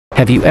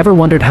Have you ever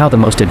wondered how the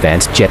most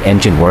advanced jet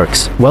engine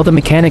works? Well, the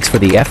mechanics for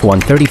the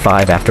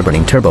F135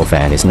 afterburning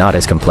turbofan is not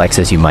as complex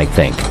as you might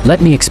think.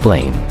 Let me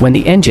explain. When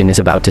the engine is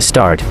about to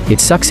start, it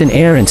sucks in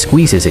air and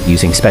squeezes it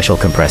using special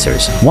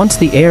compressors. Once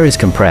the air is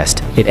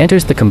compressed, it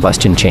enters the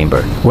combustion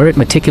chamber, where it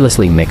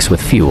meticulously mixes with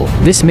fuel.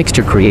 This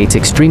mixture creates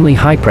extremely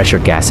high-pressure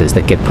gases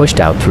that get pushed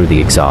out through the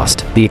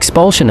exhaust. The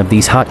expulsion of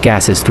these hot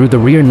gases through the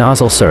rear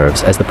nozzle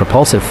serves as the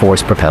propulsive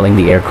force propelling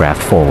the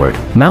aircraft forward.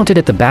 Mounted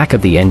at the back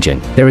of the engine,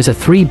 there is a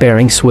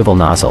 3-bearing swivel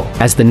nozzle.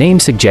 As the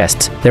name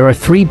suggests, there are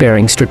 3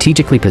 bearings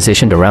strategically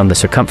positioned around the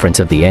circumference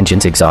of the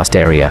engine's exhaust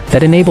area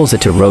that enables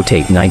it to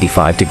rotate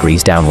 95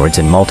 degrees downwards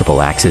in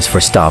multiple axes for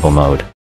Stavo mode.